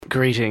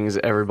Greetings,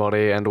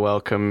 everybody, and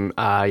welcome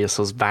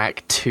yourselves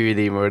back to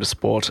the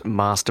Motorsport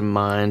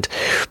Mastermind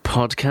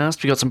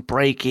podcast. We got some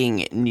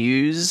breaking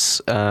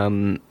news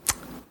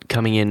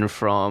coming in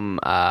from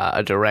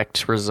a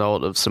direct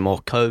result of some more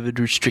COVID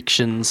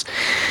restrictions,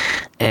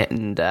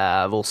 and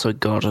I've also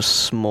got a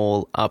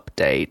small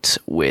update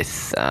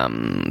with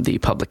the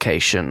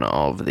publication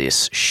of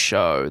this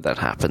show that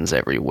happens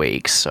every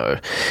week. So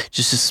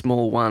just a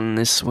small one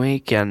this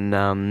week, and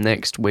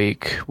next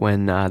week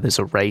when there's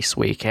a race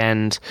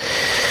weekend,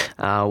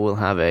 we'll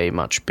have a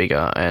much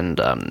bigger and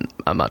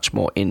a much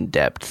more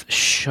in-depth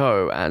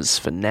show. As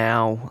for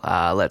now,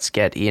 let's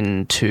get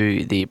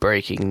into the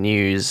breaking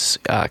news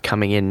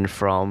coming in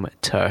from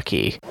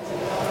Turkey.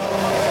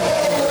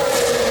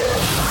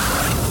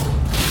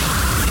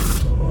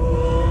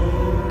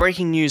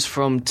 Breaking news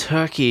from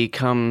Turkey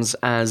comes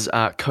as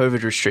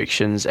COVID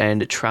restrictions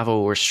and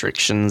travel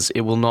restrictions.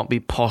 It will not be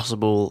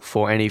possible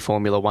for any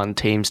Formula One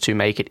teams to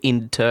make it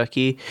into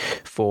Turkey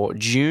for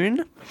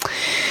June.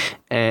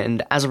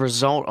 And as a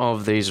result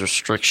of these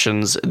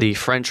restrictions, the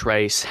French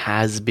race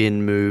has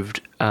been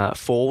moved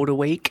forward a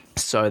week.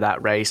 So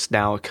that race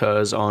now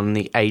occurs on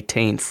the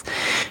 18th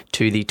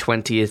to the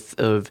 20th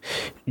of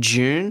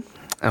June.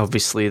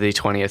 Obviously, the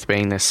 20th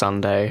being this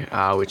Sunday,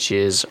 which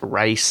is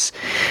race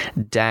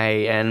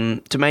day.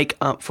 And to make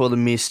up for the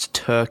missed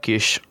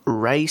Turkish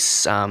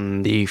race,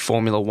 the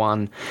Formula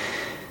One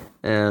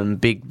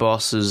big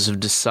bosses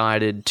have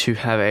decided to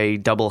have a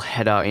double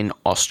header in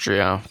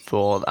Austria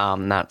for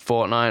that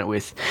fortnight,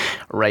 with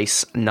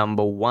race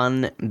number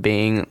one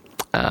being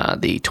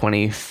the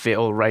 25th,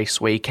 or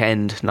race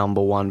weekend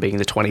number one being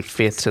the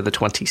 25th to the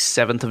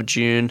 27th of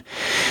June.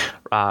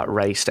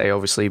 Race day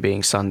obviously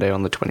being Sunday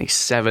on the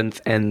 27th,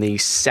 and the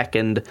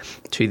 2nd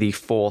to the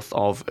 4th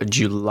of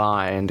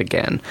July, and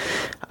again,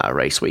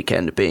 race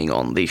weekend being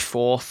on the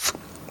 4th.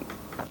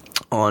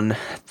 On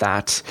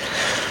that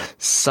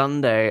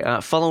Sunday,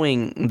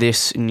 following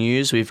this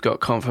news, we've got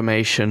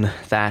confirmation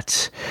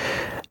that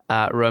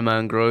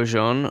Romain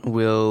Grosjean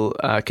will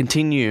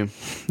continue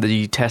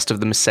the test of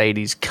the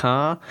Mercedes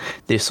car.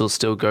 This will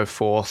still go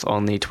forth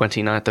on the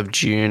 29th of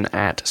June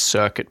at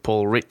Circuit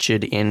Paul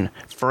Richard in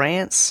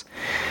France.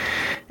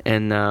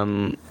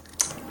 And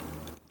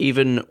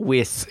even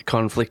with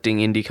conflicting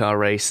IndyCar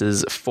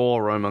races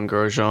for Romain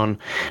Grosjean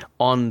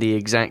on the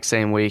exact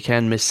same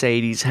weekend,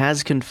 Mercedes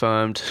has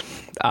confirmed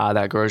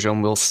that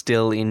Grosjean will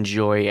still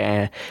enjoy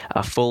a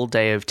full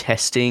day of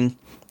testing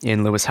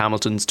in Lewis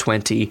Hamilton's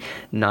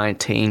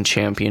 2019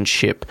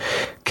 championship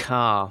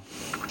car.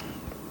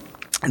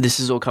 This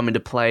is all come into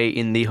play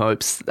in the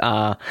hopes,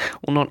 well,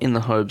 not in the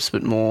hopes,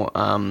 but more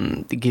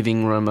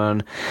giving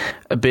Romain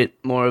a bit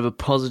more of a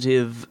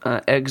positive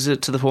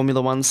exit to the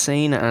Formula One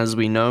scene. As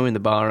we know, in the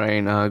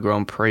Bahrain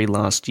Grand Prix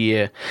last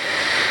year,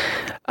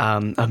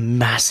 a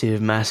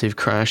massive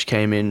crash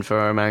came in for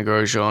Romain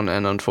Grosjean,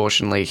 and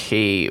unfortunately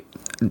he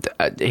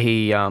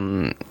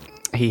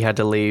had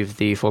to leave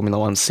the Formula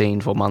One scene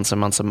for months and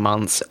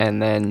months,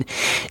 and then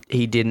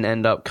he didn't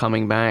end up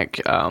coming back.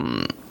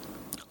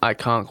 I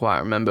can't quite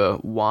remember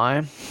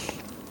why,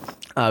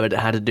 but it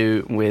had to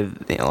do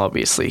with,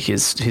 obviously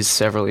his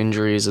several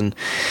injuries, and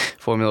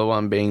Formula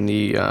One being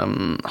the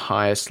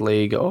highest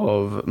league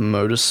of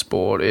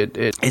motorsport.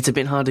 It's a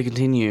bit hard to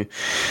continue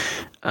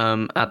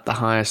at the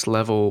highest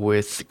level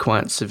with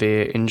quite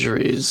severe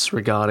injuries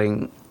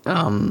regarding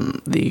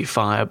the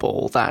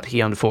fireball that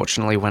he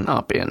unfortunately went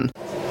up in.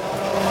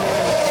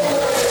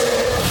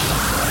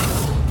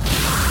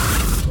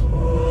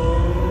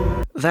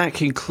 That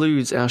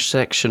concludes our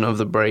section of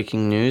the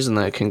breaking news, and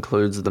that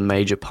concludes the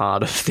major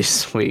part of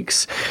this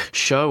week's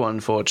show,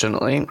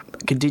 unfortunately.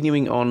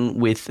 Continuing on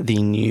with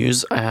the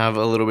news, I have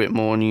a little bit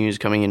more news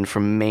coming in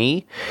from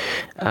me,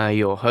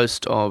 your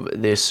host of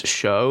this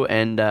show,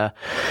 and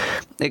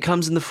it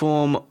comes in the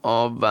form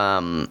of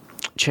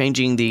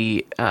changing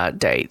the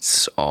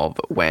dates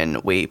of when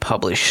we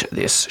publish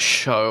this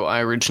show. I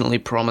originally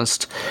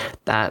promised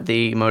that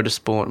the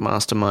Motorsport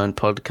Mastermind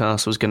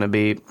podcast was going to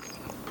be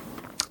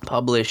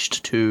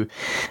published to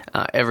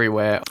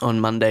everywhere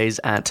on Mondays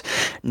at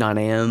 9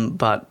 a.m,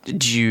 but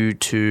due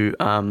to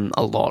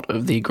a lot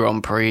of the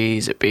Grand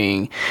Prix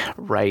being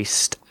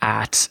raced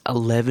at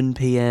 11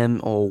 p.m.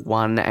 or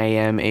 1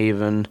 a.m.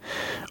 even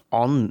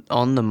on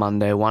the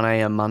Monday, 1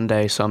 a.m.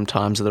 Monday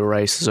sometimes are the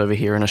races over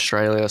here in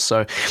Australia,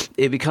 so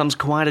it becomes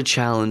quite a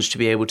challenge to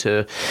be able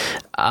to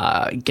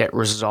get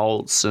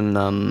results and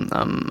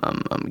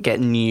get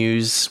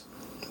news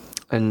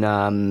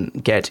and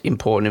get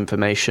important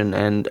information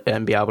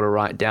and be able to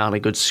write down a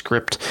good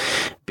script,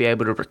 be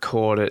able to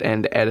record it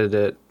and edit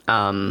it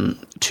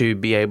to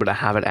be able to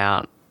have it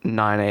out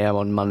 9 a.m.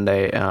 on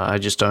Monday. I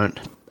just don't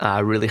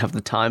really have the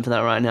time for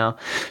that right now,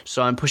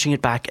 so I'm pushing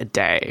it back a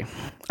day.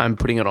 I'm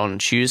putting it on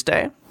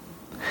Tuesday.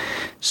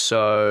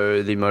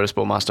 So the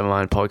Motorsport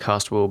Mastermind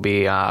podcast will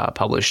be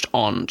published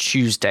on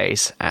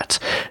Tuesdays at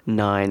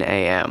 9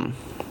 a.m.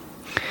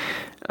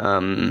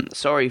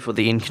 Sorry for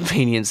the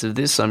inconvenience of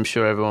this. I'm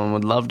sure everyone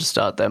would love to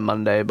start their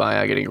Monday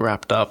by getting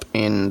wrapped up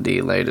in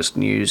the latest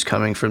news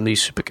coming from the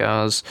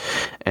supercars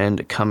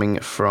and coming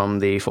from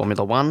the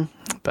Formula One.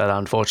 But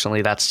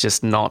unfortunately, that's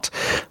just not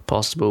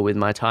possible with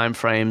my time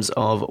frames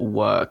of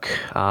work.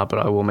 But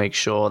I will make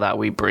sure that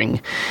we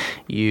bring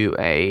you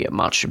a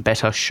much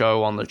better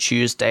show on the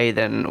Tuesday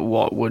than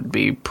what would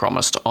be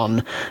promised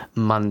on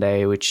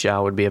Monday, which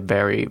would be a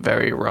very,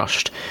 very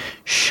rushed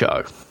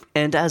show.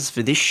 And as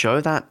for this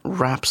show, that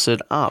wraps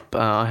it up.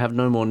 I have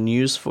no more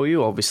news for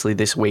you. Obviously,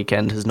 this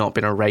weekend has not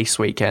been a race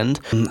weekend.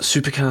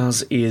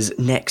 Supercars is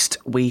next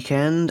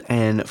weekend,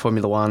 and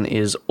Formula One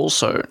is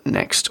also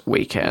next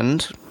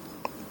weekend.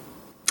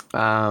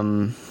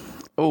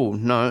 Oh,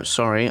 no,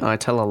 sorry, I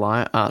tell a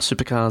lie.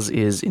 Supercars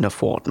is in a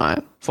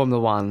fortnight.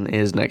 Formula One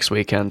is next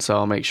weekend, so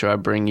I'll make sure I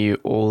bring you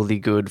all the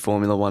good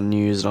Formula One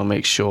news, and I'll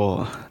make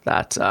sure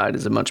that it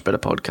is a much better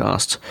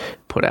podcast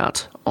put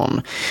out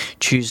on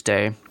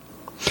Tuesday.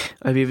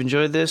 I hope you've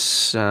enjoyed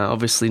this.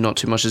 Obviously, not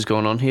too much is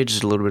going on here,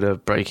 just a little bit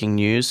of breaking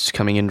news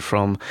coming in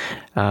from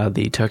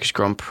the Turkish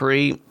Grand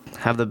Prix.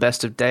 Have the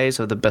best of days,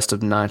 have the best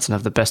of nights, and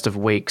have the best of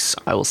weeks.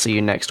 I will see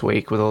you next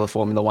week with all the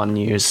Formula One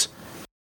news.